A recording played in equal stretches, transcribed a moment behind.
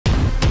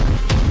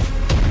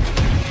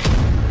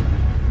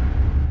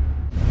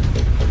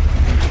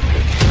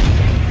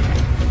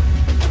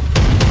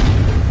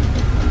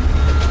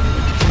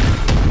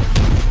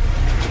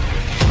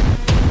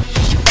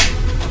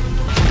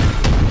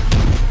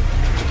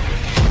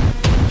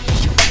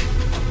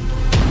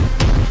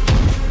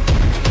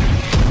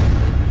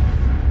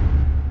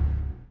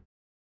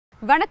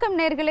வணக்கம்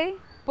நேர்களே,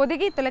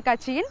 பொதிகை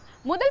தொலைக்காட்சியின்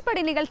முதல்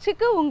படி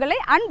நிகழ்ச்சிக்கு உங்களை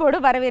அன்போடு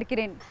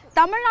வரவேற்கிறேன்.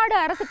 தமிழ்நாடு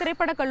அரசு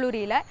திரைப்படக்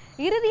கல்லூரியில்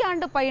இறுதி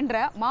ஆண்டு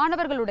பயின்ற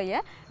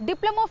மாணவர்களுடைய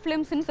டிப்ளமோ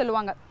ஃபிலிம்ஸ்ன்னு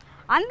சொல்லுவாங்க.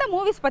 அந்த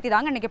மூவிஸ் பற்றி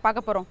தாங்க இன்றைக்கி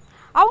பார்க்க போகிறோம்.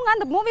 அவங்க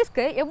அந்த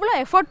மூவிஸ்க்கு எவ்வளோ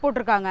எஃபர்ட்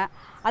போட்டிருக்காங்க,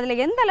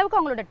 அதில் எந்த அளவுக்கு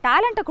அவங்களோட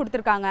டேலண்ட்டை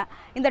கொடுத்துருக்காங்க.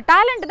 இந்த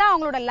டேலண்ட் தான்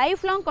அவங்களோட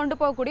லைஃப் லாங் கொண்டு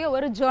போகக்கூடிய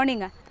ஒரு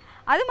ஜேர்னிங்க.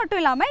 அது மட்டும்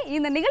இல்லாமல்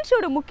இந்த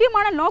நிகழ்ச்சியோட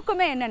முக்கியமான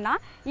நோக்கமே என்னென்னா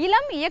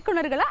இளம்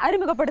இயக்குநர்களை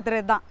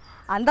அறிமுகப்படுத்துறது தான்.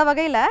 அந்த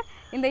வகையில்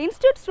இந்த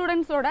இன்ஸ்டியூட்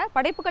ஸ்டூடெண்ட்ஸோட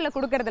படைப்புகளை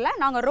கொடுக்கறதுல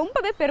நாங்கள்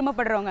ரொம்பவே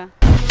பெருமைப்படுறோங்க.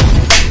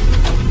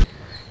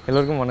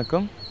 எல்லோருக்கும்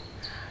வணக்கம்.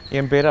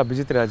 என் பேர்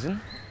அபிஜித் ராஜன்.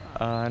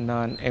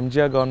 நான்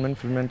MGR government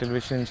film and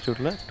television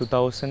இன்ஸ்டியூட்டில்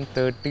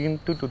 2013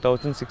 to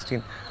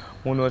 2016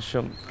 3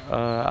 வருஷம்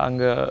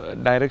அங்கே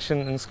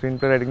direction and screen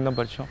play writing தான்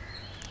படித்தோம்.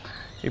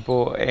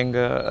 இப்போது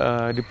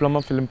எங்கள்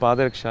டிப்ளமா ஃபிலிம்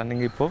பாதரக்ஷா,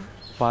 நீங்கள் இப்போது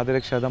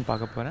பாதரக்ஷா தான்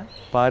பார்க்க போகிறேன்.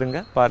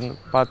 பாருங்கள்,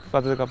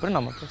 பார்த்ததுக்கப்புறம்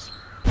நம்ம பேசுவோம்.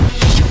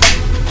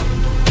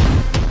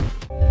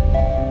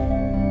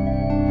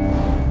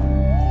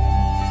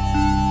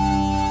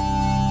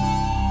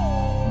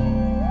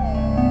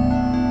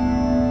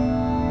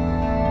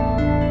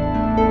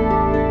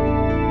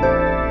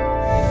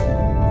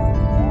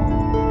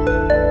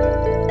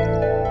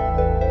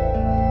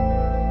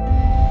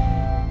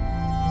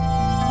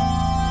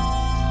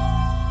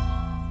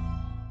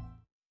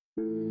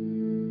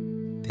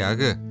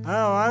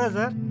 வாங்க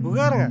சார்,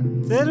 உட்காருங்க.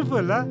 செருப்பு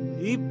இல்ல,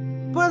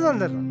 இப்பதான்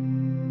தர்றேன்.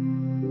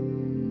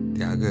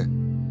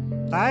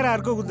 டயர்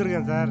யாருக்கோ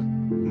கொடுத்துருக்கேன் சார்,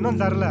 இன்னும்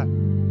தரல,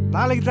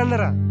 நாளைக்கு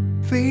தந்துடுறேன்.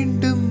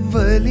 வேண்டும்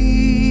வலி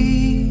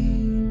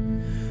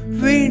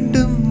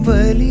வேண்டும்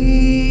வலி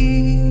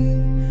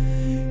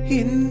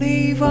என்னை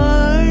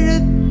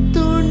வாழத்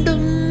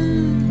தூண்டும்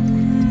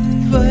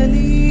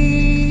வலி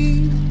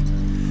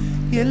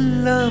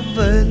எல்லாம்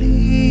வலி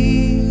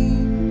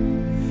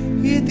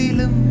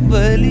எதிலும்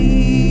வலி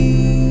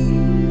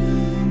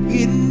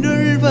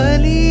இன்னுள்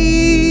வலி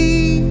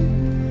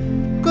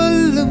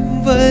கொல்லும்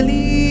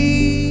வலி.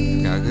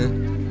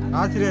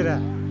 ஆசிரியரே,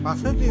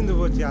 பச தீர்ந்து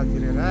போச்சு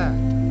ஆசிரியரே.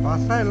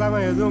 பசம்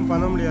இல்லாமல் எதுவும்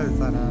பண்ண முடியாது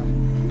சார்.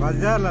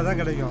 பஜாரில் தான்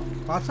கிடைக்கும்.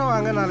 பசம்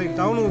வாங்க, நாளைக்கு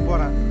டவுனுக்கு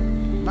போகிறேன்,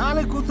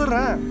 நாளைக்கு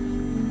கொடுத்துட்றேன்.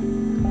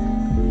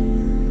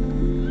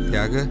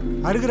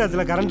 அறுக்கிற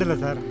இடத்துல கரண்ட் இல்லை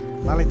சார்,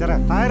 நாளைக்கு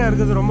தரேன். டயர்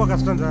அறுக்கிறது ரொம்ப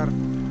கஷ்டம் சார்,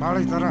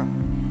 நாளைக்கு தரேன்.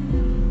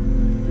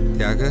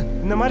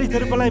 இந்த மாதிரி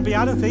செருப்பெல்லாம் இப்போ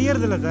யாரும்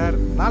செய்யறது இல்லை சார்,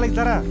 நாளைக்கு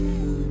தரேன்.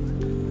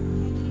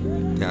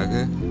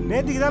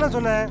 நேற்றுக்கு தானே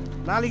சொன்னேன்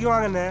நாளைக்கு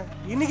வாங்கன்னு,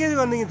 இன்னைக்கு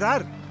எதுக்கு வந்தீங்க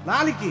சார்?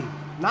 நாளைக்கு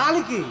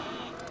நாளைக்கு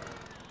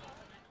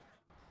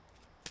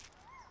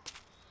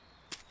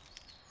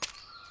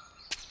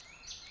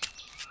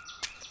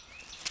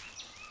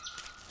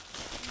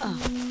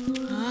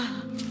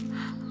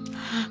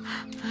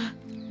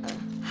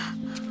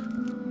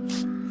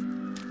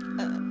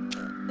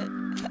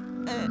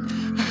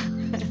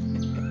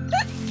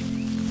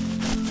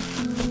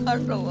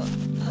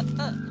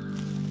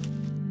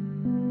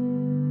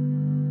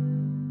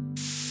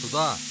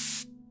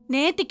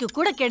நேத்திக்கு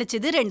கூட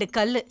கிடைச்சது 2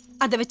 கல்லு.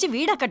 அதை வச்சு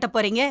வீடா கட்ட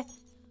போறீங்க?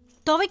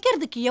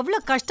 துவைக்கிறதுக்கு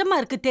எவ்வளவு கஷ்டமா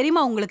இருக்கு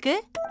தெரியுமா உங்களுக்கு?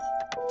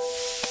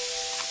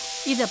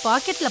 இத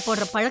பாக்கெட்ல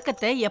போடுற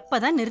பழக்கத்தை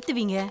எப்பதான்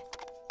நிறுத்துவீங்க?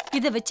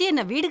 இத வச்சு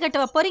என்ன வீடு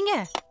கட்டவா போறீங்க?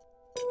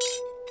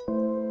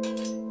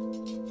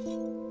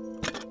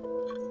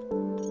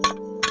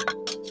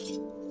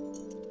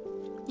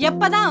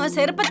 எப்பதான் அவன்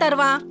செருப்ப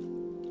தருவான்?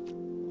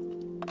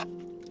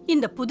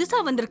 இந்த புதுசா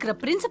வந்திருக்கிற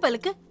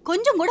பிரின்சிபலுக்கு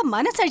கொஞ்சம் கூட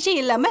மனசாட்சி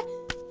இல்லாம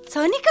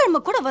சனிக்கிழமை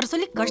கூட வர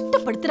சொல்லி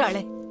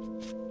கஷ்டப்படுத்துறாளே.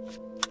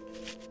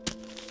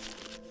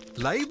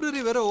 லைப்ரரி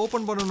வேற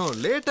ஓபன் பண்ணனும்,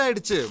 லேட்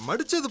ஆயிடுச்சு.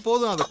 மடிச்சது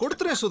போதும், அதை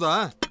கொடுத்துறேன் சுதா.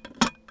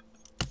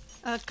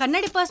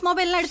 கண்ணாடி பர்ஸ்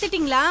மொபைல்லாம்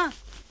எடுத்துட்டீங்களா?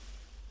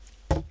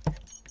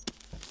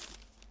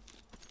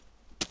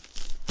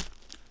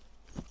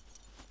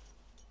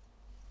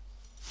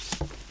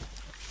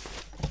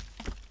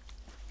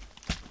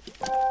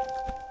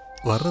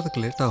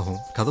 வர்றதுக்கு லேட்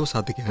ஆகும், கதவு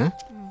சாத்திக்க.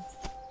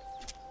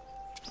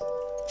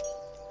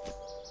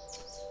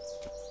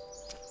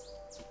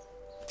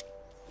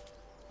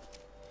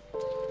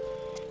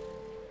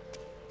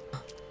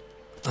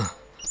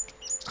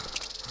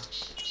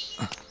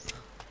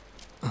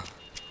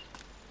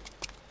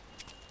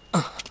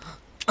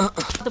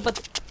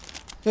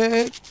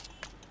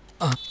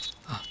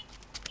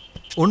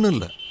 ஒன்னும்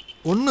இல்லை,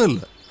 ஒன்னும்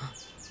இல்லை.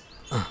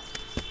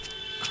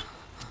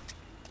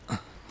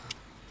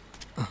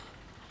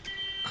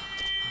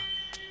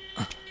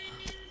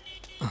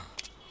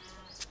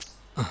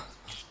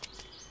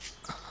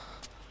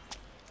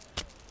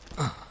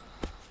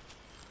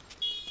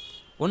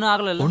 ஒன்றும்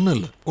ஆகலை. ஒன்றும்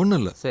இல்லை, ஒன்றும்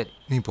இல்லை. சரி,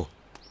 நீ போ.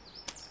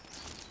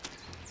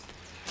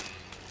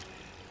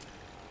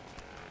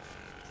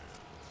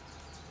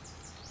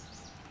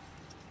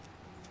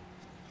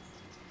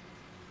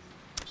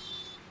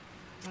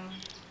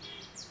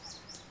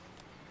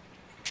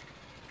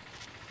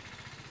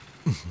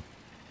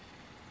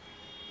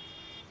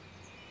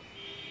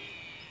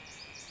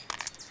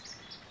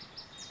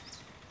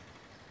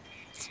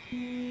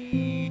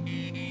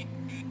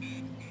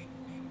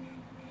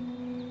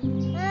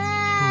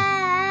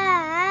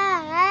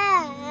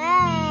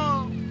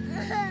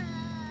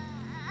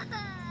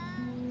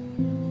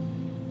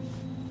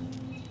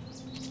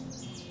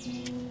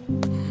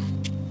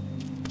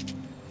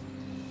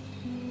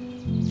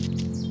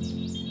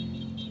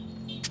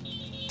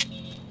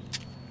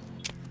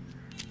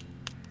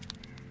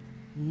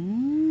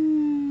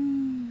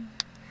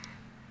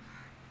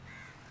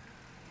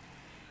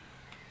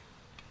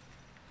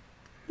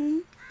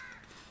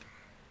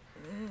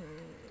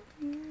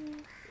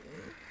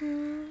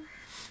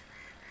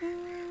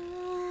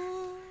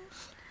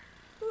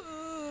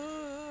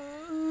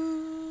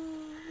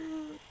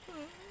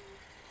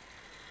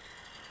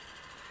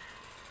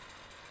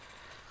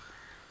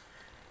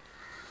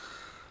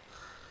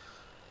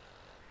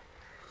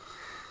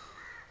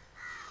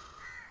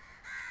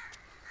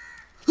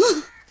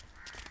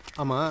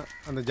 ஆமாம்,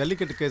 அந்த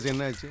ஜல்லிக்கட்டு கேஸ்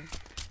என்ன ஆச்சு?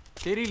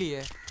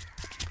 தெரியலையே.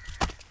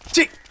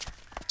 சி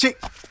சி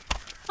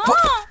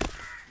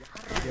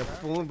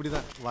எப்பவும் இப்படி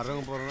தான்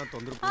வரவங்க போகிறவங்க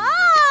தொந்தரவு.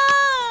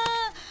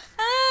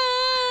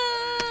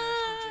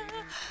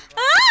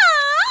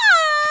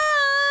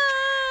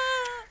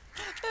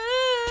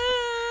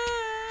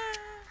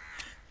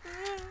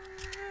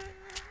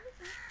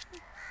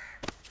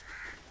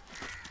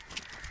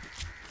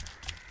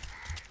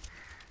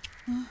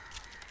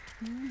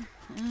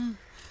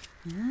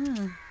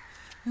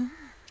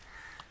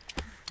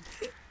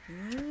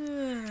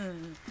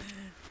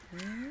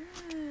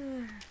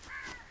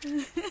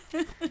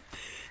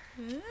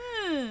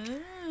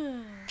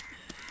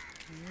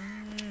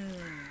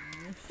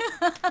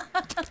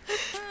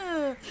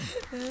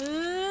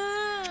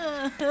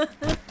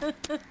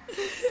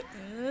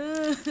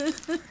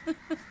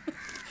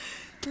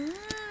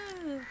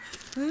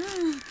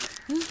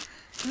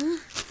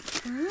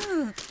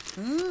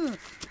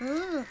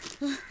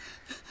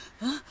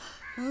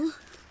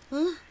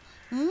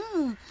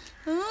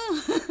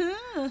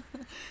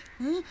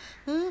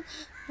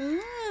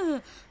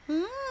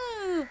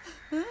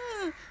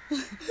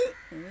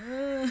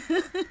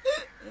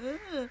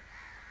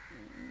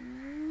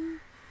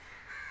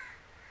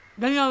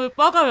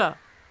 பார்க்கல.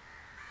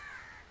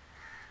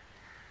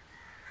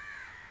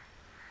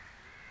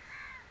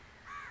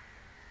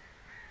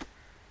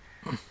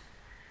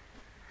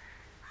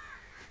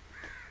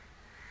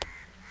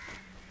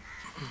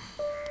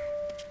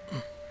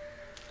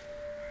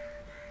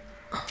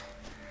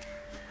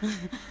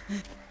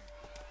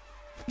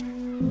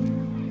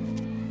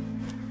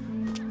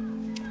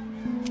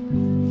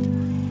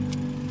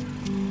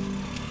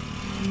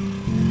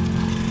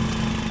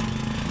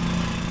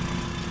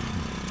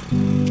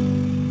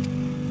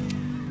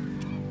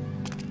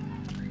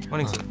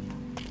 Morning sir.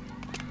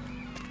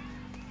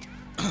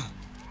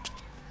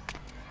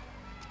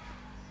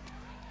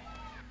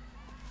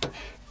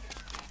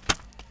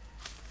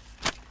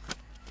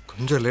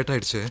 கொஞ்சம் லேட்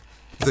ஆயிடுச்சு.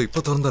 இதோ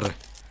இப்போ திறந்துடுறேன்.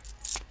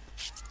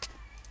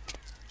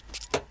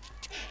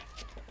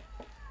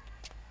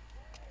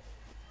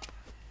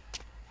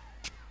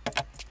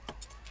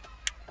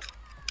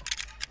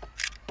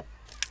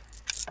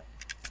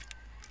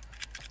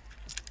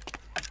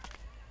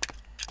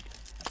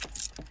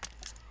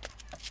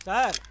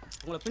 சார்,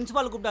 உங்களை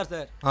பிரின்சிபால் கூப்பிட்டார்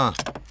சார். ஆ,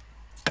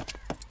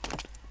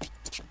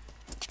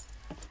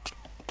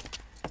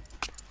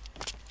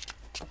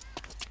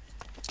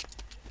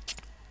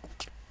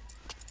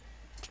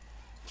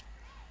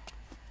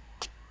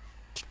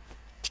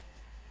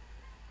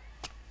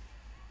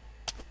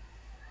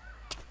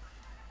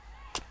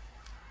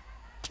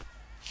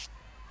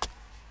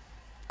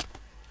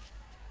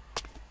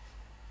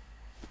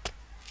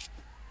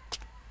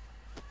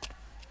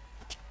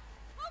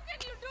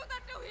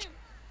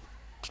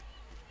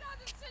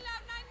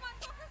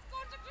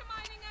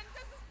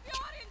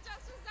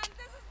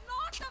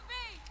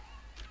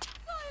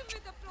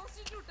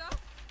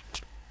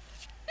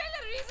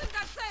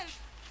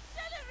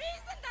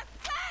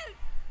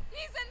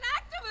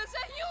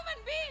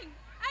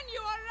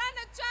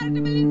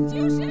 charitable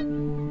institution.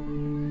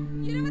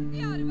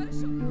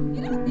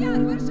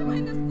 26 வருஷமா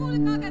இந்த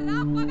ஸ்கூலுக்காக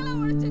ராப்பகலா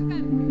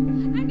உழைச்சிருக்காரு.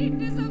 And it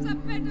deserves a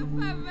better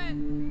farewell.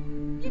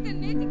 இத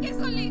நேத்திக்கே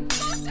சொல்லி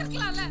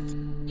தோச்சிருக்கலாம்ல.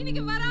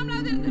 இன்னைக்கு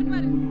வராமலாவது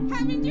இருந்திருப்பாரு.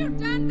 Haven't you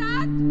done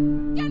that?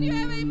 Can you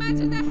ever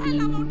imagine the hell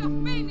amount of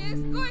pain he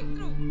is going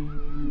through?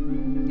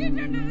 Get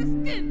under his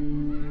skin.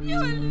 You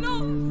will know.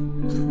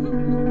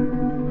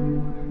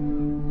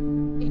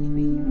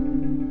 Anyway,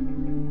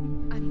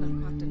 I'm not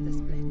part of this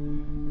plan.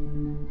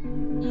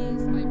 He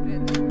is my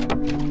brother.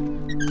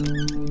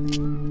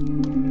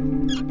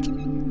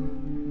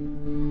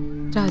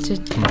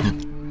 Rajan.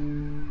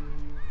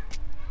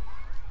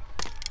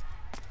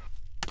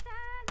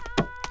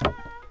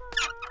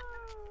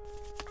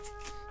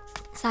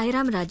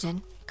 Sairam Rajan,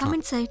 come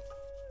inside.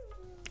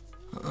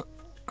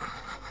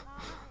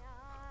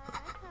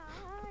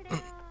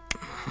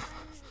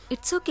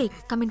 It's okay,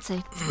 come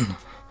inside.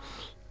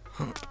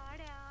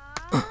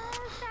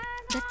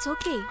 That's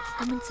okay,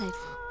 come inside.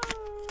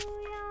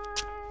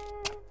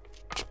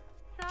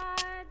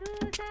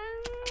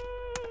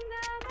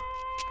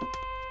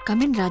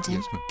 Come in, Rajan.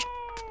 Yes, ma'am.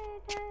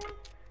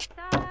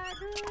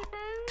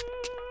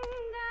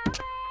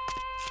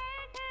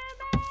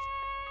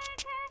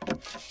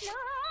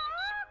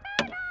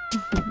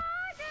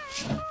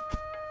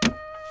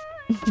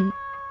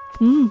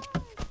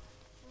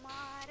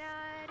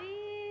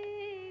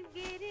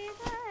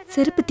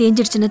 செருப்பு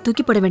தேஞ்சிடுச்சுன்னு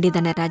தூக்கி போட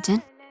வேண்டியதானே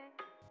Rajan?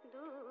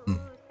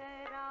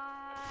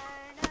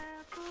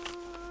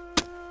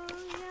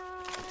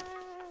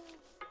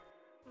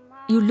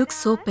 You look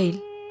so pale.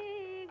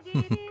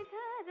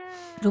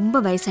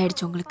 ரொம்ப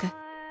வயசாயிடுச்சு உங்களுக்கு.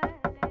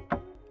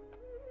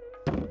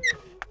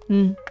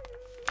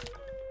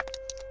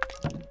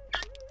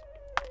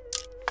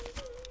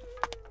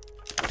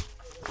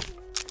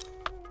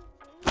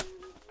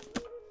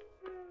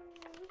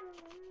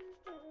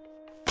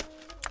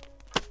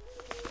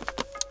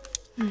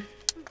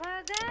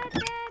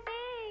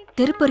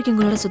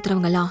 தெருப்பொறிக்கங்களோட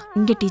சுத்துறவங்கலாம்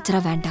இங்க டீச்சரா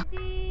வேண்டாம்.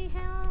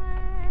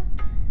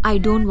 I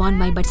don't want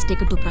my buds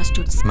taken to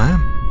prostitutes.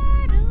 Ma'am.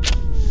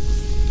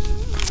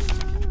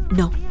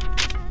 No.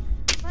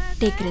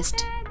 Take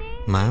rest.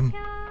 Ma'am.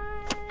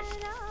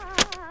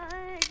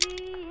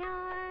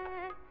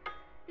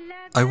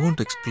 I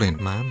won't explain,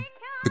 ma'am,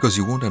 because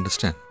you won't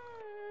understand.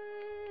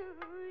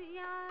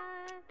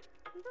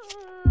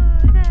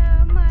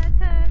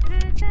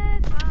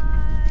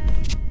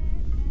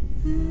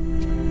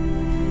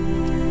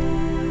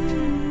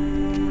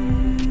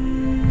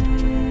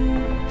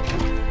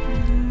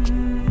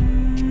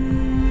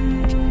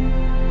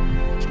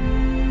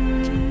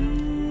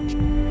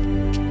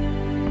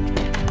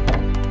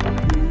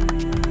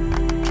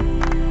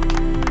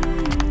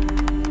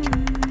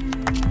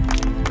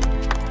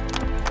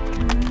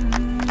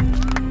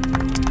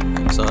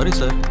 Sorry,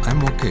 sir. I'm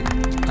okay.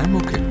 I'm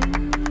okay.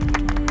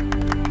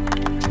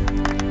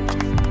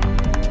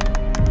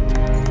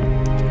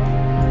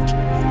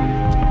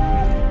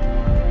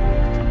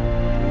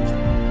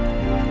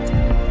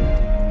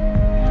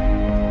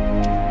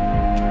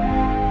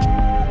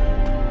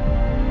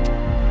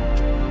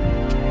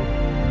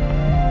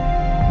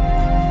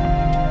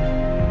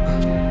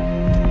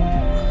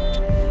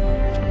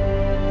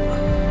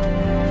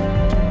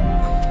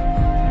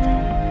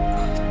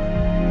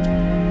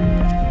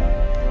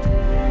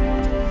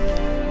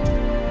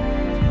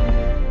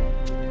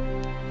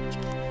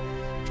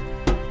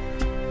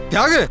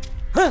 Thiyagu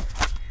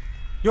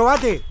யோ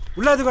வாத்தி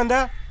உள்ள எதுக்கு வந்த?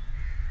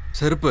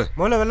 செருப்பு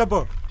முதல்ல வெளில போ.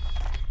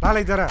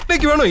 நாளைக்கு தரேன்.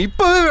 இன்னைக்கு வேணும்,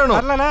 இப்பவே வேணும்.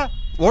 வரலனா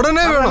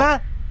உடனே வேணும்.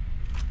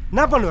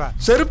 என்ன பண்ணுவ?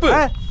 செருப்பு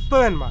இப்போ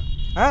வேணுமா?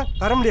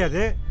 தர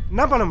முடியாது.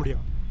 என்ன பண்ண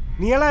முடியும்?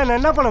 நீ எல்லாம்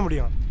என்ன பண்ண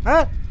முடியும்?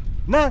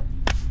 என்ன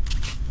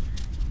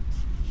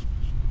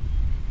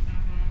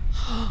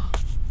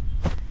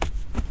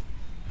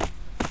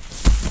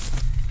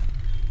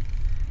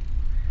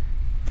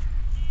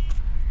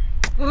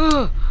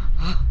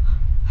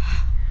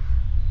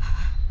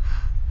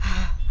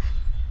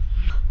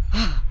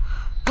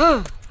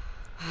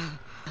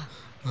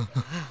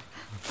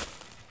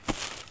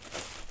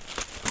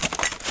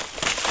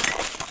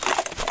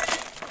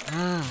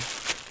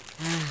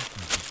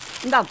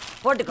இந்தா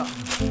போட்டுக்கோ.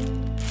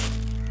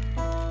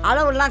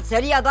 அளவுலாம்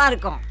சரியா தான்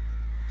இருக்கும்.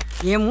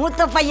 என்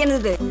மூத்த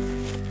பையனுது.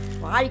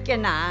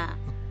 வாழ்க்கைன்னா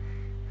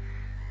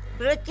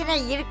பிரச்சனை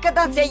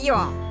இருக்கதான்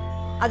செய்யும்.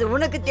 அது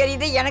உனக்கு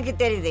தெரியுது, எனக்கு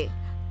தெரியுது.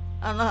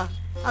 ஆனா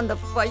அந்த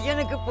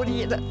பையனுக்கு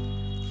புரியல.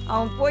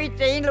 அவன் போய்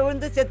ட்ரெயினில்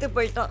விழுந்து செத்து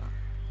போயிட்டான்.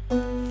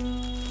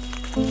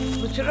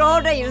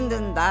 உசுரோட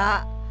இருந்திருந்தா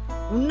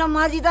உன்ன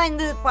மாதிரி தான்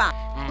இருந்திருப்பான்.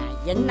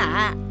 என்ன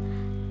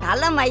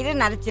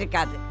தலைமயிறு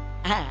நரைச்சிருக்காது.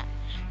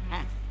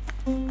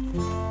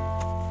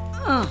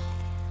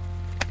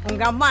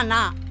 உங்க அம்மா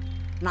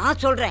நான்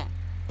சொல்றேன்,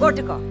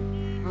 போட்டுக்கோ.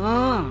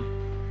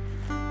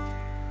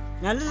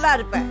 நல்லா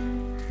இருப்ப,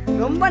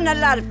 ரொம்ப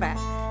நல்லா இருப்ப,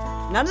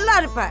 நல்லா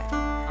இருப்ப.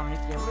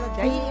 அவனுக்கு எவ்வளவு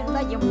தைரியம்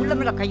தான் என் புள்ள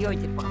மேல கையை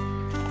வச்சிருப்பான்.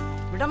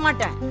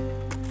 விடமாட்டேன்,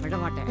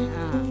 விடமாட்டேன்.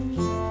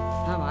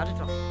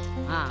 வரட்டும்.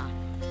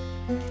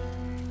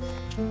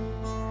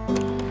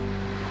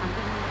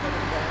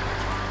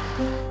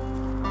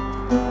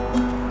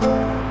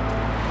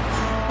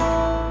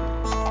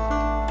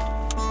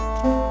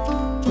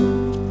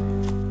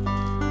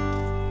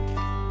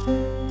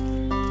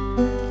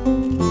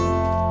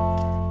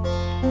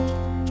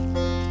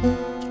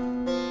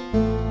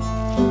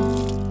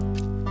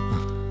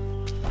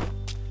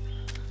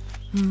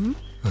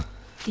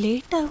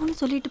 லேட் ஆகும்னு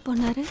சொல்லிட்டு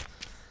போனாரு.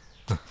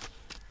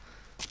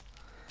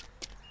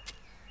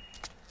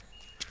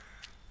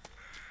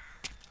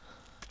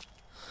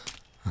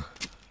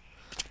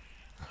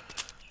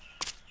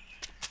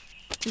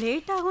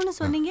 லேட் ஆகும்னு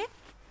சொன்னீங்க.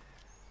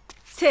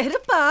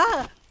 செருப்பா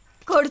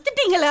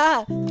கொடுத்துட்டீங்களா?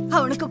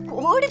 அவனுக்கு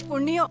கோடி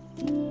புண்ணியம்.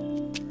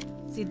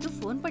 சித்து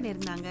ஃபோன்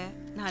பண்ணியிருந்தாங்க,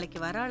 நாளைக்கு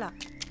வராளா.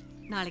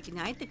 நாளைக்கு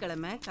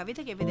ஞாயிற்றுக்கிழமை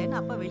கவிதைன்னு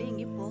அப்பா வெளியே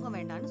எங்கேயும் போக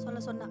வேண்டாம்னு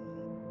சொல்ல சொன்னான்.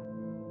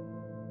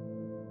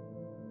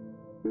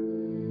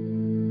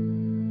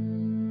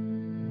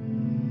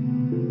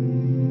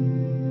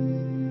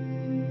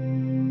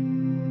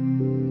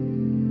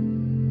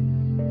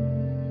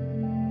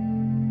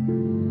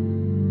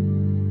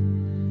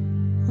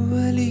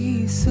 வலி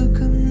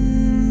சுகம்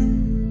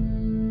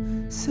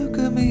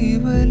சுகமே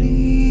வலி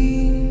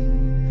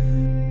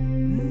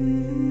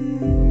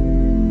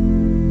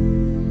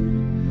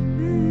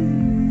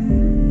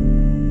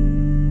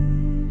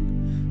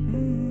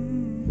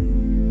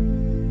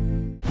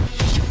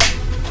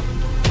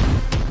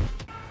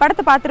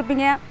படத்தை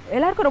பார்த்துருப்பீங்க,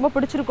 எல்லாருக்கும் ரொம்ப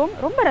பிடிச்சிருக்கும்,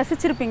 ரொம்ப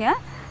ரசிச்சிருப்பீங்க.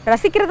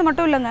 ரசிக்கிறது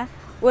மட்டும் இல்லைங்க,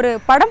 ஒரு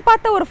படம்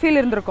பார்த்த ஒரு ஃபீல்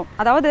இருந்திருக்கும்.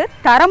 அதாவது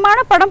தரமான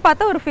படம்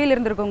பார்த்த ஒரு ஃபீல்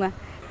இருந்திருக்குங்க.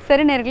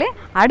 சரி நேர்களே,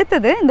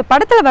 அடுத்தது இந்த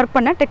படத்தில் ஒர்க்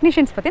பண்ண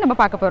டெக்னீஷியன்ஸ் பற்றி நம்ம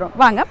பார்க்க போகிறோம்.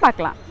 வாங்க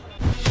பார்க்கலாம்.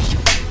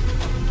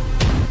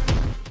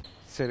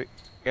 சரி,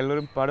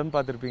 எல்லோரும் படம்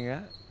பார்த்துருப்பீங்க,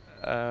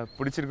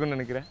 பிடிச்சிருக்குன்னு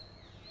நினைக்கிறேன்.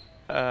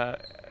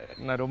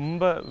 நான்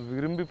ரொம்ப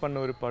விரும்பி பண்ண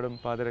ஒரு படம்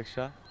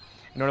பாதரக்ஷா.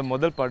 என்னோடய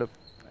முதல் படம்.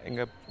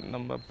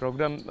 நம்ம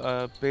ப்ரோக்ராம்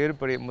பேர்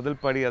படி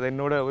முதல் படி, அது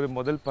என்னோட ஒரு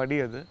முதல் படி.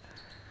 அது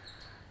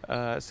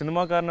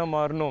சினிமாக்காரனாக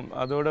மாறணும்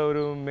அதோட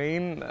ஒரு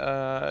மெயின்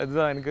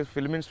இதுதான் எனக்கு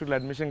ஃபிலிம் இன்ஸ்டியூட்டில்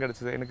அட்மிஷன்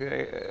கிடச்சிது. எனக்கு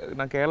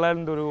நான்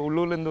கேரளாலேருந்து ஒரு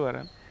உள்ளூர்லேருந்து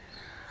வரேன்.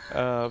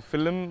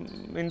 ஃபிலிம்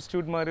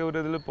இன்ஸ்டியூட் மாதிரி ஒரு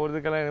இதில்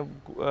போகிறதுக்கெல்லாம்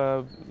எனக்கு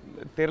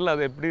தெரில,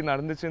 அது எப்படி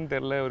நடந்துச்சுன்னு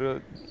தெரில. ஒரு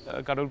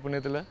கடவுள்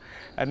புண்ணியத்தில்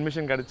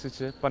அட்மிஷன்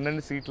கிடச்சிச்சு.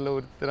 12 சீட்டில்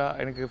ஒருத்தராக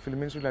எனக்கு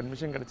ஃபிலிம் இன்ஸ்டியூட்டில்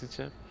அட்மிஷன்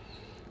கிடச்சிச்சு.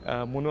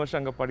 3 வருஷம்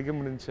அங்கே படிக்க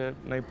முடிஞ்சிச்சு.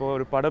 நான் இப்போ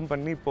ஒரு படம்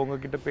பண்ணி இப்போ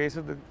உங்ககிட்ட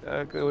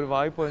பேசுறதுக்கு ஒரு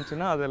வாய்ப்பு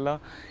வந்துச்சுன்னா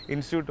அதெல்லாம்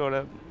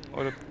இன்ஸ்டியூட்டோட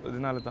ஒரு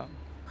இதனால தான்.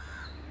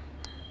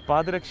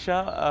 பாதரக்ஷா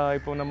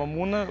இப்போ நம்ம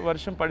 3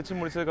 வருஷம் படித்து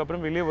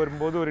முடிச்சதுக்கப்புறம் வெளியே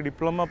வரும்போது ஒரு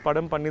டிப்ளமா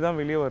படம் பண்ணி தான்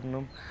வெளியே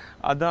வரணும்.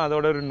 அதுதான்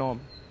அதோட ஒரு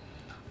நார்ம்.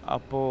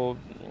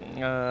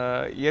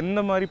 அப்போது எந்த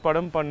மாதிரி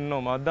படம்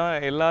பண்ணணும் அதுதான்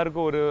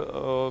எல்லாருக்கும் ஒரு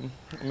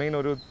மெயின்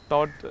ஒரு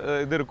தாட்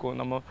இது இருக்கும்.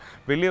 நம்ம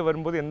வெளியே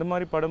வரும்போது எந்த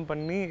மாதிரி படம்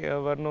பண்ணி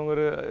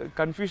வரணுங்கிற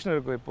கன்ஃபியூஷன்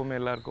இருக்கும் எப்போவுமே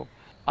எல்லாருக்கும்.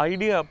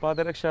 ஐடியா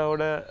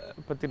பாதரக்ஷாவோட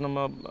பற்றி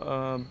நம்ம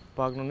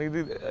பார்க்கணும்.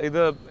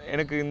 இதை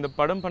எனக்கு இந்த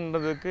படம்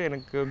பண்ணுறதுக்கு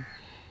எனக்கு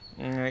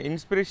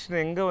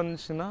இன்ஸ்பிரேஷன் எங்கே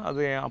வந்துச்சுன்னா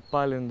அது என்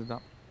அப்பாலேருந்து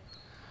தான்.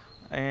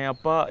 என்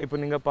அப்பா இப்போ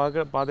நீங்கள்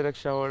பார்க்குற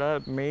பாதரக்ஷாவோட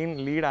மெயின்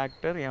லீட்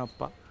ஆக்டர் என்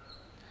அப்பா.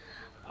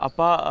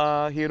 அப்பா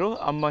ஹீரோ,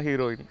 அம்மா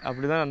ஹீரோயின்,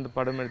 அப்படி தான் அந்த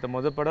படம் எடுத்தேன்.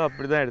 மொதல் படம்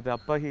அப்படி தான் எடுத்தேன்.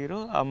 அப்பா ஹீரோ,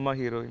 அம்மா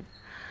ஹீரோயின்.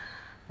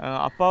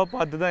 அப்பாவை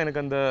பார்த்து தான்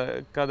எனக்கு அந்த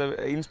கதை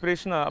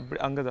இன்ஸ்பிரேஷன் அப்படி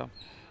அங்கே தான்.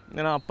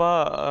 ஏன்னா அப்பா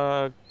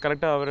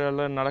கரெக்டாக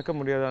அவரால் நடக்க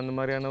முடியாது அந்த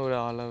மாதிரியான ஒரு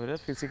ஆள். அவர்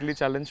physically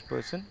challenge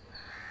person,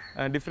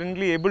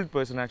 differently abled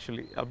person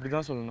actually அப்படி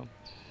தான் சொல்லணும்.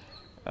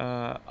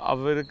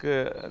 அவருக்கு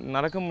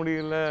நடக்க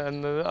முடியல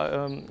அந்த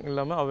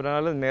இல்லாமல்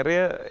அவரால்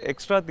நிறைய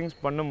எக்ஸ்ட்ரா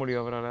திங்ஸ் பண்ண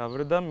முடியும் அவரால்.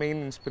 அவர் தான்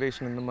மெயின்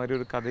இன்ஸ்பிரேஷன் இந்த மாதிரி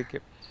ஒரு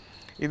கதைக்கு.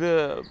 இது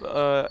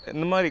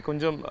இந்த மாதிரி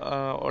கொஞ்சம்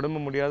உடம்பு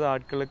முடியாத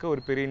ஆட்களுக்கு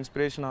ஒரு பெரிய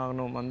இன்ஸ்பிரேஷன்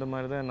ஆகணும் அந்த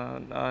மாதிரி தான்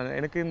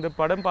எனக்கு இந்த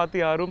படம் பார்த்து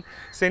யாரும்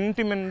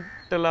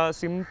சென்டிமெண்டலாக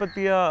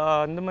சிம்பத்தியாக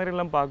அந்த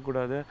மாதிரிலாம்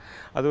பார்க்கக்கூடாது.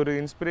 அது ஒரு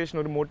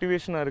இன்ஸ்பிரேஷன் ஒரு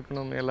மோட்டிவேஷனாக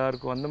இருக்கணும்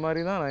எல்லாருக்கும். அந்த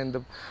மாதிரி தான்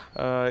நான்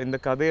இந்த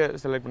கதையை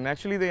செலக்ட் பண்ணேன்.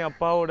 ஆக்சுவலி இது என்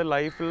அப்பாவோட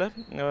லைஃப்பில்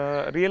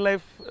ரியல்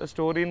லைஃப்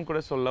ஸ்டோரின்னு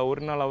கூட சொல்ல.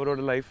 ஒரு நாள்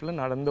அவரோட லைஃப்பில்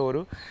நடந்த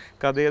ஒரு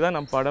கதையை தான்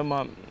நான்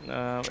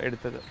படமாக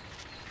எடுத்தது.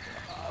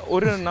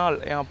 ஒரு நாள்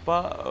என் அப்பா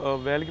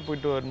வேலைக்கு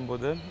போயிட்டு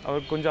வரும்போது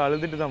அவர் கொஞ்சம்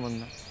அழுதுட்டு தான்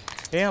வந்தேன்.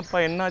 ஏன் அப்பா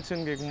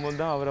என்னாச்சுன்னு கேட்கும்போது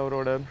தான் அவரோட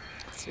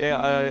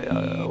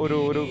ஒரு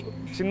ஒரு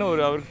சின்ன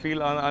ஒரு அவருக்கு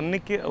ஃபீல்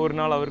அன்னைக்கு ஒரு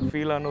நாள் அவருக்கு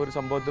ஃபீல் ஆன ஒரு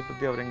சம்பவத்தை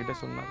பற்றி அவர் என்கிட்ட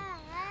சொன்னார்.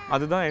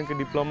 அதுதான் எனக்கு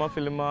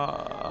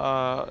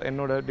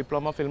என்னோட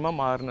டிப்ளமா ஃபில்மாக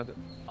மாறினது.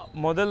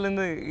 முதல்ல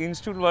இந்த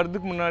இன்ஸ்டியூட்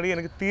வர்றதுக்கு முன்னாடி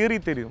எனக்கு தியரி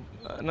தெரியும்.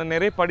 நான்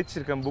நிறைய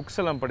படிச்சிருக்கேன், புக்ஸ்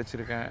எல்லாம்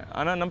படிச்சிருக்கேன்.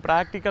 ஆனால் நான்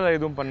ப்ராக்டிக்கலாக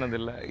எதுவும்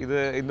பண்ணதில்லை.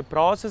 இந்த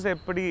ப்ராசஸ்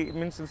எப்படி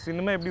மீன்ஸ்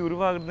சினிமா எப்படி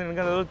உருவாகுதுன்னு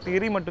எனக்கு அதோட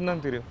தியரி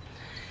மட்டும்தான் தெரியும்.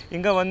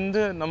 இங்கே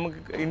நமக்கு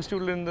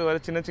இன்ஸ்டியூட்லேருந்து வர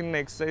சின்ன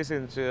சின்ன எக்ஸசைஸ்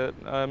இருந்துச்சு.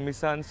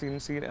 மிசான் சீன்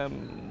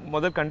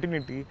முதல்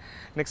continuity,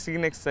 next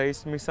scene exercise,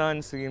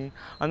 mise en scene,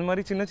 அந்த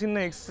மாதிரி சின்ன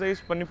சின்ன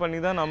எக்ஸசைஸ்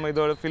பண்ணி தான் நம்ம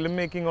இதோட ஃபிலிம்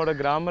மேக்கிங்கோட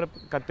கிராமரை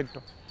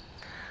கற்றுக்கிட்டோம்.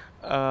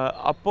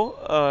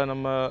 அப்போது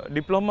நம்ம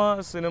டிப்ளமா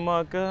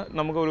சினிமாவுக்கு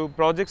நமக்கு ஒரு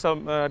ப்ராஜெக்ட்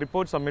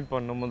ரிப்போர்ட் சப்மிட்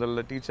பண்ணணும்.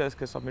 முதல்ல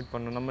டீச்சர்ஸ்க்கு சப்மிட்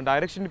பண்ணணும். நம்ம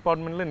டைரக்ஷன்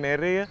டிபார்ட்மெண்ட்டில்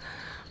நிறைய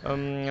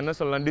என்ன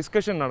சொல்லலாம்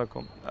டிஸ்கஷன்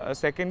நடக்கும்.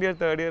 Second year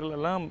third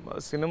இயர்லலாம்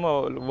cinema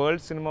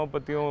world சினிமாவை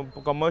பற்றியும்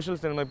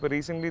கமர்ஷியல் சினிமா இப்போ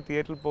ரீசெண்ட்லி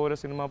தியேட்டரில் போகிற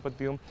சினிமா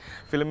பற்றியும்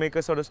ஃபிலிம்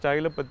மேக்கர்ஸோட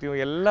ஸ்டைலை பற்றியும்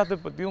எல்லாத்த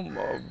பற்றியும்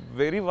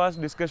வெரி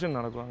வாஸ்ட் டிஸ்கஷன்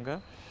நடக்கும் அங்கே.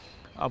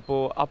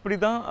 அப்போது அப்படி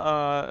தான்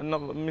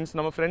மீன்ஸ்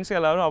நம்ம ஃப்ரெண்ட்ஸ்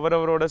எல்லோரும்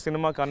அவரவரோட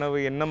சினிமா கனவு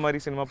என்ன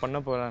மாதிரி சினிமா பண்ண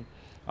போகிறேன்,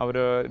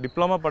 அவர்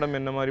டிப்ளமா படம்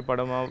என்ன மாதிரி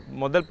படமாக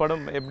முதல்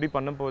படம் எப்படி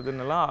பண்ண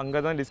போகுதுன்னெல்லாம் அங்கே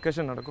தான்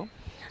டிஸ்கஷன் நடக்கும்.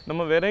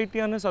 நம்ம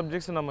வெரைட்டியான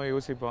சப்ஜெக்ட்ஸை நம்ம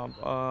யோசிப்போம்.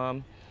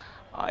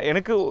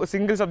 எனக்கு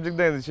சிங்கிள் சப்ஜெக்ட்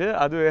தான் இருந்துச்சு.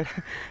 அது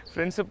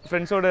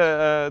ஃப்ரெண்ட்ஸோட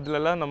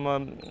இதுலலாம் நம்ம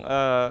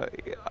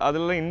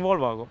அதெல்லாம்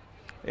இன்வால்வ் ஆகும்.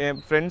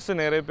 என் ஃப்ரெண்ட்ஸு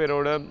நிறைய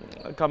பேரோட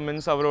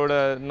கமெண்ட்ஸ் அவரோட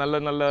நல்ல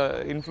நல்ல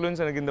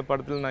இன்ஃப்ளூயன்ஸ் எனக்கு இந்த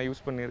படத்தில் நான்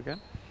யூஸ்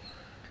பண்ணியிருக்கேன்.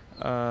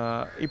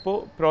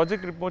 இப்போது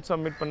ப்ராஜெக்ட் ரிப்போர்ட்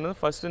சப்மிட் பண்ணது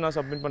ஃபஸ்ட்டு நான்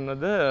சப்மிட்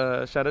பண்ணது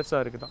ஷரத்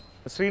சாருக்கு தான்.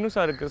 ஸ்ரீனு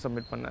சாருக்கு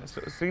சப்மிட் பண்ணேன்.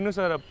 ஸ்ரீனு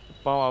சார்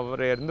அப்பா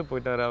அவர் இறந்து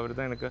போயிட்டார். அவர்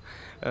தான் எனக்கு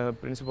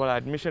பிரின்சிபால்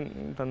அட்மிஷன்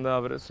தந்த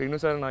அவர்.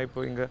 ஸ்ரீனு சார் நான்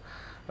இப்போ இங்கே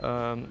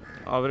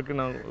அவருக்கு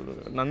நான்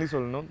நன்றி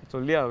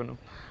சொல்லி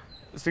ஆகணும்.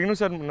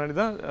 ஸ்ரீனு சார் முன்னாடி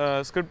தான்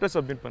ஸ்கிரிப்டை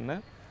சப்மிட்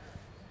பண்ணேன்.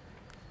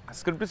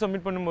 ஸ்கிரிப்ட்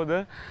சப்மிட் பண்ணும்போது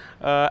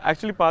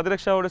ஆக்சுவலி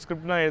பாதரக்ஷாவோட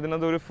ஸ்கிரிப்ட் நான்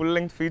எழுதினது ஒரு ஃபுல்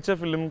லெங்க் ஃபீச்சர்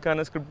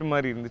ஃபிலிமுக்கான ஸ்கிரிப்ட்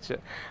மாதிரி இருந்துச்சு.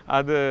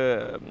 அது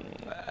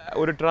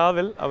ஒரு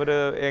ட்ராவல், அவர்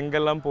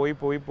எங்கெல்லாம் போய்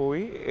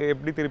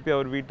எப்படி திருப்பி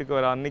அவர் வீட்டுக்கு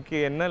வர அன்றைக்கி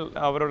என்ன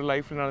அவரோட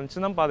லைஃப்பில்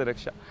நடந்துச்சு தான்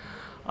பாதரக்ஷா.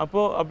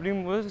 அப்போது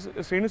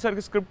அப்படிங்கும்போது ஸ்ரீனு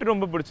சாருக்கு ஸ்கிரிப்ட்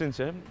ரொம்ப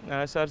பிடிச்சிருந்துச்சு.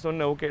 சார்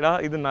சொன்னேன் ஓகேடா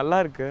இது நல்லா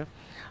இருக்குது,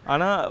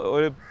 ஆனால்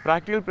ஒரு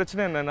ப்ராக்டிக்கல்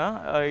பிரச்சனை என்னென்னா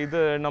இது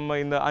நம்ம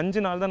இந்த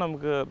 5 நாள் தான்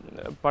நமக்கு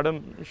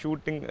படம்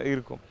ஷூட்டிங்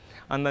இருக்கும்.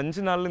 அந்த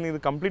 5 நாளில் நீ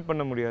இது கம்ப்ளீட்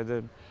பண்ண முடியாது.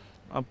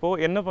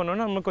 அப்போது என்ன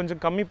பண்ணோன்னா நம்ம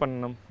கொஞ்சம் கம்மி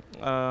பண்ணணும்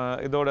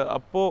இதோட.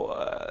 அப்போது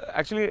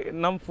ஆக்சுவலி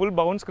நான் ஃபுல்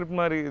பவுண்ட் ஸ்கிரிப்ட்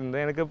மாதிரி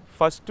இருந்தேன். எனக்கு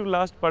ஃபஸ்ட் டு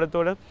லாஸ்ட்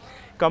படத்தோட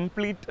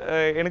கம்ப்ளீட்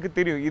எனக்கு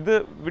தெரியும். இது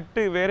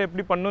விட்டு வேறு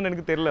எப்படி பண்ணணும்னு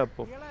எனக்கு தெரியல.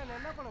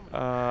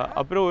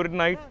 அப்புறம் ஒரு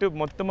நைட்டு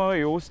மொத்தமாகவே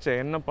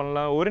யோசித்தேன் என்ன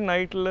பண்ணலாம். ஒரு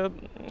நைட்டில்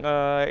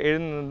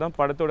எழுந்தது தான்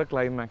படத்தோட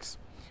கிளைமேக்ஸ்.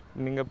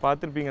 நீங்கள்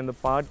பார்த்துருப்பீங்க அந்த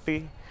பாட்டி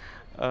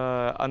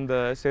அந்த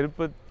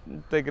செருப்பு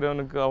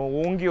தைக்கிறவனுக்கு அவன்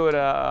ஓங்கி ஒரு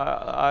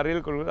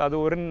அறையில் கொள்வது அது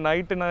ஒரு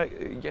நைட்டு நான்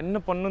என்ன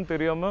பண்ணணும்னு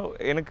தெரியாமல்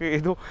எனக்கு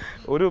ஏதோ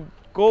ஒரு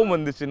கோவம்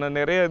வந்துச்சு. நான்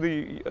நிறைய அது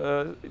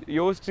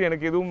யோசித்து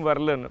எனக்கு எதுவும்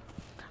வரலன்னு.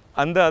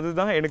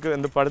 அதுதான் எனக்கு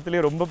அந்த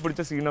படத்துலேயே ரொம்ப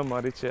பிடிச்ச சீனாக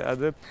மாறிச்சு.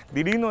 அது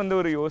திடீர்னு வந்து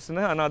ஒரு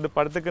யோசனை, ஆனால் அது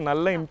படத்துக்கு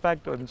நல்ல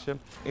இம்பேக்ட் வந்துச்சு.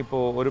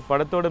 இப்போது ஒரு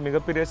படத்தோட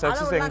மிகப்பெரிய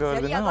சக்ஸஸ் எங்கே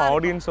வருதுன்னா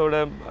ஆடியன்ஸோட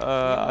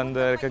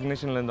அந்த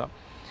ரெக்கக்னிஷன்லேருந்து தான்.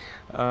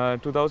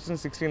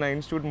 2016 நான்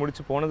இன்ஸ்டியூட்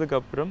முடிச்சு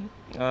போனதுக்கப்புறம்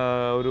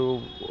ஒரு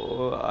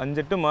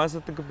 5-8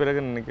 மாதத்துக்கு பிறகு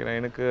நினைக்கிறேன்,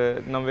 எனக்கு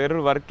நான்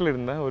வேறொரு ஒர்க்கில்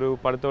இருந்தேன். ஒரு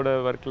படத்தோட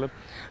ஒர்க்கில்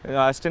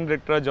அசிஸ்டன்ட்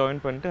டைரக்டராக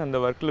ஜாயின் பண்ணிட்டு அந்த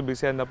ஒர்க்கில்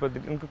பிஸியாக இருந்தப்போ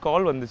எனக்கு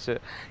கால் வந்துச்சு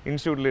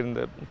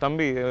இன்ஸ்டியூட்லேருந்து,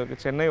 தம்பி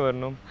சென்னை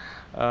வரணும்,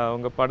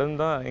 உங்கள் படம்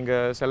தான் இங்கே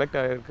செலக்ட்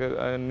ஆகிருக்கு,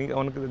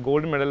 அவனுக்கு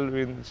கோல்டு மெடல்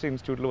இருந்துச்சு,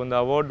 இன்ஸ்டியூட்டில் வந்து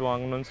அவார்ட்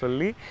வாங்கணும்னு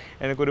சொல்லி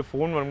எனக்கு ஒரு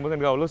ஃபோன் வரும்போது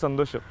எனக்கு அவ்வளோ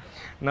சந்தோஷம்.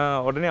 நான்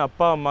உடனே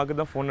அப்பா அம்மாவுக்கு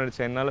தான் ஃபோன்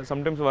அடித்தேன். என்னால்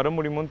சம்டைம்ஸ் வர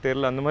முடியுமோன்னு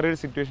தெரில, அந்த மாதிரி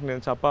ஒரு சுச்சுவேஷன்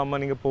இருந்துச்சு. அப்பா அம்மா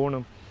நீங்கள்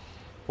போகணும்,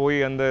 போய்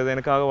அந்த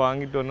எனக்காக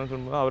வாங்கிட்டு வரணும்னு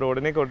சொல்லும்போது அவர்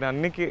உடனே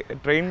அன்றைக்கி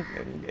ட்ரெயின்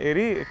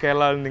ஏறி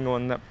கேரளாவிலேருந்து இங்கே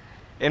வந்தேன்.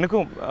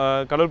 எனக்கும்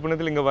கடவுள்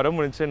புண்ணியத்தில் இங்கே வர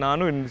முடிஞ்சு,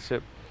 நானும் இருந்துச்சு.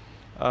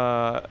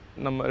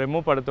 நம்ம ரெமோ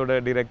படத்தோட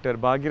டிரெக்டர்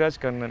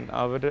பாக்யராஜ் கண்ணன்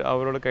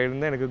அவரோட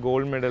கையிலேருந்து எனக்கு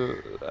கோல்டு மெடல்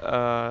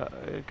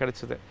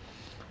கிடச்சிது.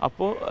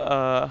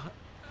 அப்போது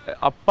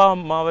அப்பா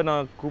அம்மாவை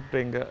நான்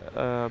கூப்பிட்டேன் இங்கே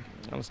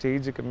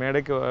ஸ்டேஜுக்கு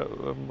மேடைக்கு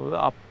வரும்போது.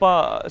 அப்பா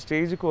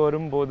ஸ்டேஜுக்கு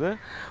வரும்போது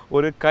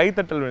ஒரு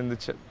கைத்தட்டல்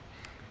விழுந்துச்சு.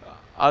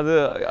 அது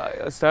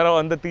சார்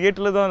அந்த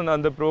தியேட்டரில் தான்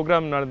அந்த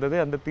ப்ரோக்ராம் நடந்தது.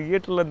 அந்த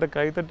தியேட்டரில் அந்த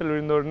கைத்தட்டல்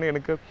விழுந்த உடனே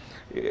எனக்கு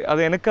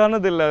அது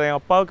எனக்கானது இல்லை, என்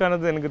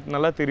அப்பாவுக்கானது எனக்கு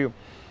நல்லா தெரியும்.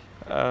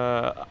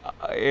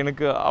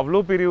 எனக்கு அவ்வளோ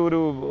பெரிய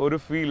ஒரு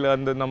ஃபீல்,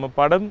 அந்த நம்ம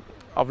படம்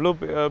அவ்வளோ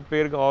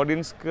பேருக்கு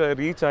ஆடியன்ஸ்க்கு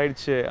ரீச்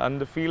ஆகிடுச்சு,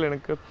 அந்த ஃபீல்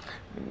எனக்கு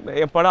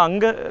என் படம்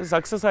அங்கே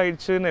சக்ஸஸ்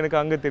ஆகிடுச்சுன்னு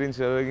எனக்கு அங்கே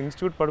தெரிஞ்சு. அது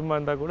இன்ஸ்டியூட் படமாக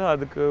இருந்தால் கூட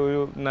அதுக்கு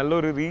ஒரு நல்ல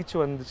ஒரு ரீச்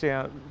வந்துச்சு.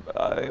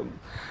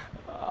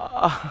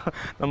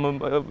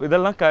 நம்ம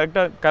இதெல்லாம்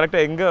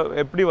கரெக்டாக எங்கே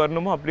எப்படி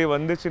வரணுமோ அப்படியே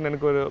வந்துச்சுன்னு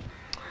எனக்கு ஒரு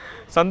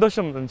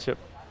சந்தோஷம் இருந்துச்சு.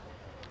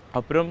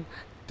 அப்புறம்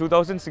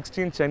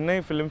 2016 சென்னை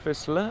ஃபிலிம்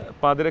ஃபெஸ்ட்டில்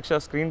பாதரக்ஷா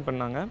ஸ்க்ரீன்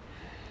பண்ணாங்க.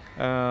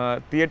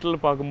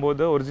 தியேட்டரில்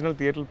பார்க்கும்போது, ஒரிஜினல்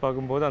தியேட்டரில்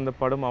பார்க்கும்போது அந்த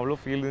படம் அவ்வளோ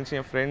ஃபீல் இருந்துச்சு.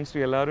 என் ஃப்ரெண்ட்ஸ்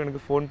எல்லோரும்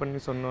எனக்கு ஃபோன் பண்ணி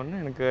சொன்னோன்னு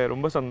எனக்கு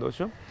ரொம்ப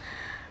சந்தோஷம்.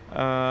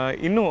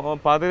 இன்னும்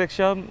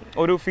பாதரக்ஷா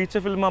ஒரு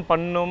ஃபீச்சர் ஃபில்மாக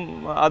பண்ணோம்,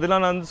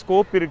 அதெல்லாம் நான்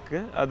ஸ்கோப்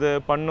இருக்குது, அது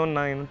பண்ணோன்னு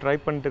நான் இன்னும் ட்ரை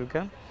பண்ணிட்டு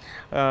இருக்கேன்.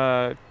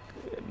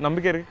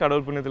 நம்பிக்கை இருக்குது,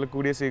 கடவுள் புண்ணியத்தில்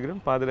கூடிய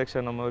சீக்கிரம் பாதரக்ஷா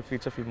நம்ம ஒரு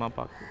ஃபீச்சர் ஃபில்மாக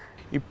பார்க்கணும்.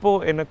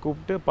 இப்போது என்னை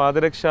கூப்பிட்டு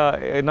பாதரக்ஷா,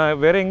 நான்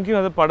வேறு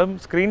எங்கேயும் அதை படம்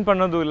ஸ்க்ரீன்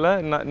பண்ணதும் இல்லை,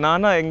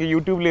 நானாக எங்கள்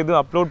யூடியூப்பில்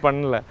எதுவும் அப்லோட்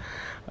பண்ணலை,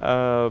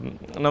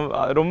 நம்ம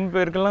ரொம்ப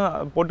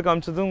பேருக்கெல்லாம் போட்டு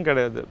காமிச்சதும்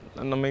கிடையாது.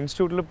 நம்ம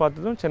இன்ஸ்டியூட்டில்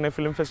பார்த்ததும் சென்னை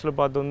ஃபிலிம் ஃபெஸ்ட்டில்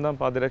பார்த்ததும் தான்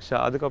பாதரக்ஷா.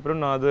 அதுக்கப்புறம்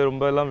நான் அது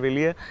ரொம்ப எல்லாம்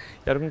வெளியே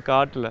யாருக்கும்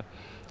காட்டலை.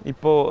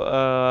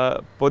 இப்போது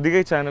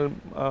பொதிகை சேனல்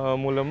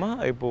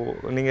மூலமாக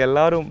இப்போது நீங்கள்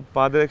எல்லோரும்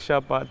பாதரக்ஷா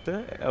பார்த்து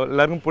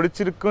எல்லாருக்கும்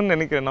பிடிச்சிருக்குன்னு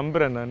நினைக்கிறேன்,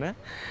 நம்புகிறேன் நான்.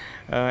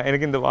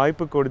 எனக்கு இந்த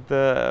வாய்ப்பு கொடுத்த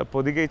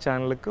பொதிகை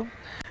சேனலுக்கும்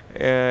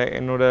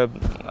என்னோட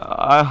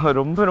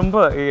ரொம்ப ரொம்ப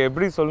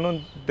எப்படி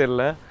சொல்லணும்னு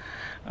தெரில,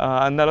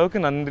 அந்த அளவுக்கு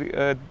நன்றி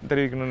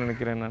தெரிவிக்கணும்னு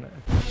நினைக்கிறேன் நான்.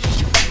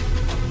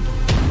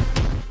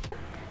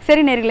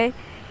 சரி நேர்களே,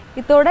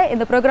 இதோட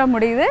இந்த ப்ரோக்ராம்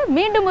முடியுது.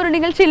 மீண்டும் ஒரு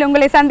நிகழ்ச்சியில்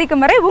உங்களை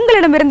சந்திக்கும் வரை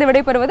உங்களிடமிருந்து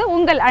விடைபெறுவது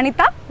உங்கள்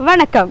அனிதா.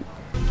 வணக்கம்.